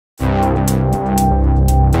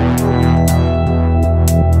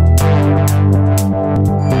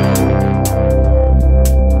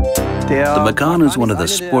The Macan is one of the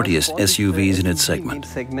sportiest SUVs in its segment.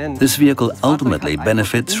 This vehicle ultimately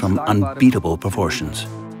benefits from unbeatable proportions.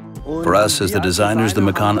 For us as the designers, the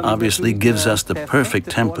Macan obviously gives us the perfect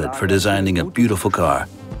template for designing a beautiful car,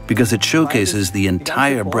 because it showcases the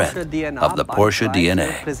entire breadth of the Porsche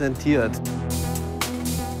DNA.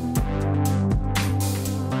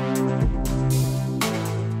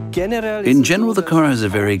 In general, the car has a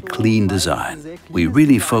very clean design. We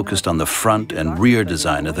really focused on the front and rear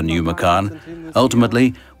design of the new Macan.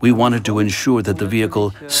 Ultimately, we wanted to ensure that the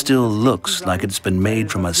vehicle still looks like it's been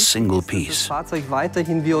made from a single piece.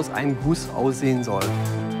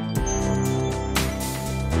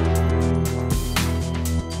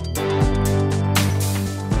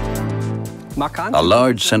 A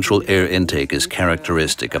large central air intake is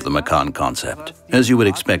characteristic of the Macan concept. As you would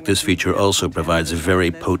expect, this feature also provides a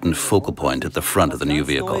very potent focal point at the front of the new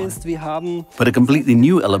vehicle. But a completely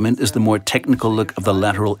new element is the more technical look of the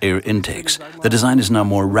lateral air intakes. The design is now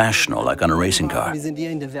more rational, like on a racing car.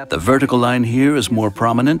 The vertical line here is more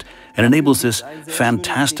prominent and enables this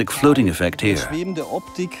fantastic floating effect here.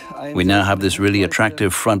 We now have this really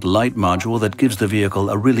attractive front light module that gives the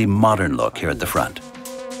vehicle a really modern look here at the front.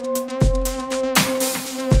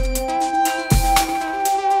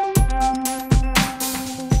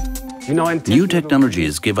 New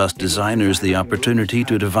technologies give us designers the opportunity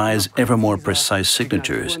to devise ever more precise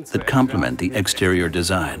signatures that complement the exterior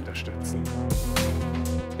design.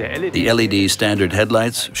 The LED standard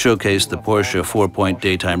headlights showcase the Porsche 4-point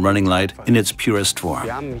daytime running light in its purest form.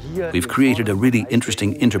 We've created a really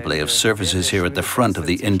interesting interplay of surfaces here at the front of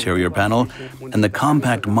the interior panel, and the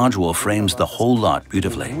compact module frames the whole lot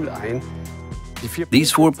beautifully.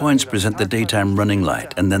 These 4 points present the daytime running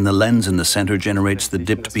light, and then the lens in the center generates the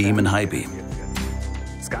dipped beam and high beam.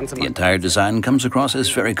 The entire design comes across as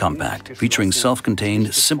very compact, featuring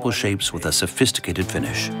self-contained, simple shapes with a sophisticated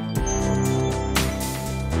finish.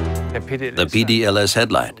 The PDLS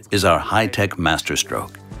headlight is our high-tech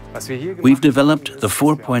masterstroke. We've developed the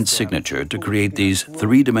 4-point signature to create these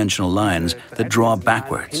three-dimensional lines that draw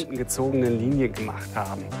backwards.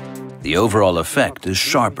 The overall effect is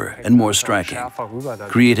sharper and more striking,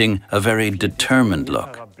 creating a very determined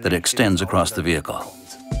look that extends across the vehicle.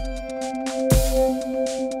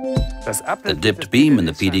 The dipped beam in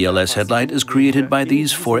the PDLS headlight is created by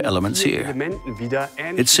these 4 elements here.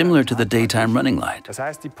 It's similar to the daytime running light.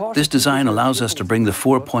 This design allows us to bring the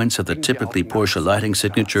 4 points of the typically Porsche lighting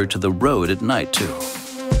signature to the road at night too.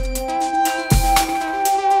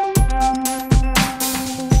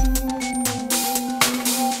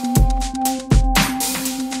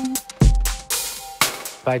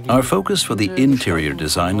 Our focus for the interior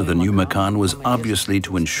design of the new Macan was obviously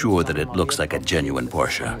to ensure that it looks like a genuine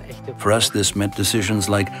Porsche. For us, this meant decisions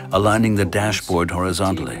like aligning the dashboard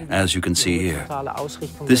horizontally, as you can see here.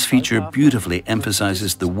 This feature beautifully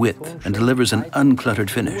emphasizes the width and delivers an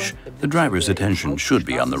uncluttered finish. The driver's attention should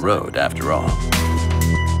be on the road, after all.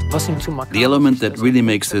 The element that really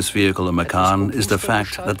makes this vehicle a Macan is the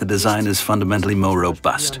fact that the design is fundamentally more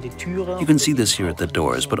robust. You can see this here at the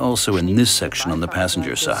doors, but also in this section on the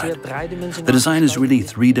passenger side. The design is really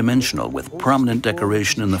three-dimensional, with prominent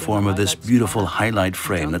decoration in the form of this beautiful highlight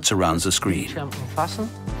frame that surrounds the screen.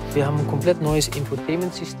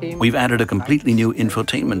 We've added a completely new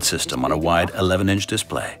infotainment system on a wide 11-inch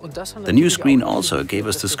display. The new screen also gave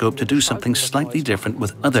us the scope to do something slightly different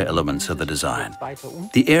with other elements of the design.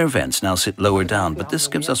 The air vents now sit lower down, but this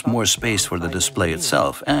gives us more space for the display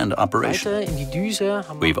itself and operation.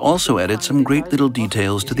 We've also added some great little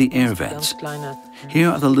details to the air vents. Here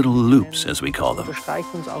are the little loops, as we call them.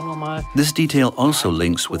 This detail also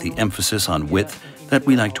links with the emphasis on width that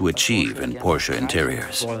we like to achieve in Porsche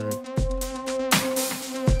interiors.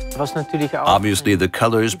 Obviously, the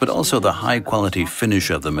colors, but also the high-quality finish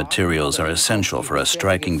of the materials are essential for a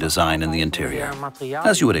striking design in the interior.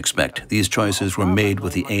 As you would expect, these choices were made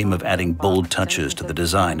with the aim of adding bold touches to the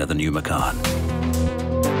design of the new Macan.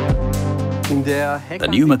 The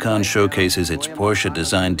new Macan showcases its Porsche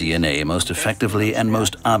design DNA most effectively and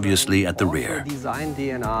most obviously at the rear.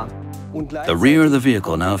 The rear of the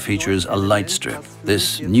vehicle now features a light strip.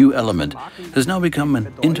 This new element has now become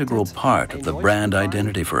an integral part of the brand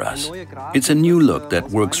identity for us. It's a new look that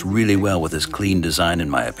works really well with this clean design, in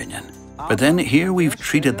my opinion. But then here we've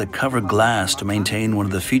treated the cover glass to maintain one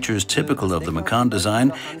of the features typical of the Macan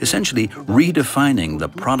design, essentially redefining the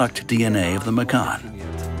product DNA of the Macan.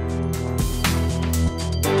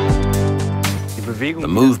 The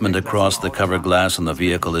movement across the cover glass on the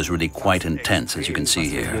vehicle is really quite intense, as you can see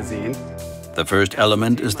here. The first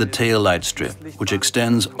element is the tail light strip, which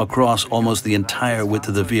extends across almost the entire width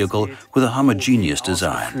of the vehicle with a homogeneous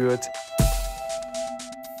design.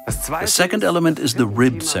 The second element is the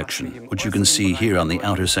ribbed section, which you can see here on the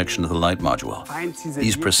outer section of the light module.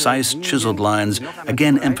 These precise, chiseled lines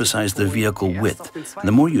again emphasize the vehicle width, and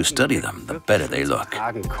the more you study them, the better they look.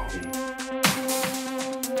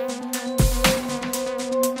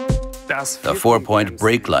 The 4-point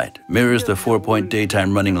brake light mirrors the 4-point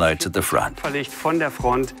daytime running lights at the front.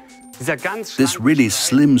 This really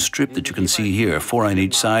slim strip that you can see here, 4 on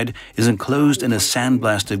each side, is enclosed in a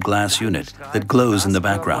sandblasted glass unit that glows in the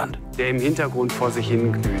background.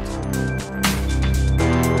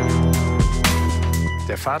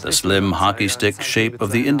 The slim hockey stick shape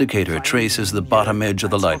of the indicator traces the bottom edge of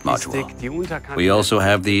the light module. We also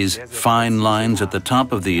have these fine lines at the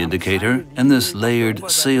top of the indicator and this layered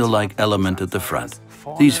sail-like element at the front.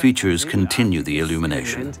 These features continue the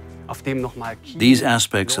illumination. These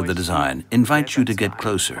aspects of the design invite you to get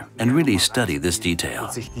closer and really study this detail.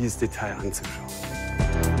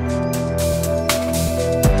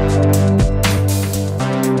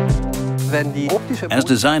 As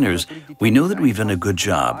designers, we know that we've done a good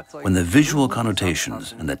job when the visual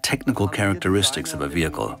connotations and the technical characteristics of a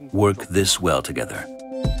vehicle work this well together.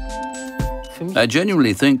 I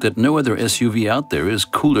genuinely think that no other SUV out there is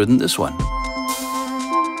cooler than this one.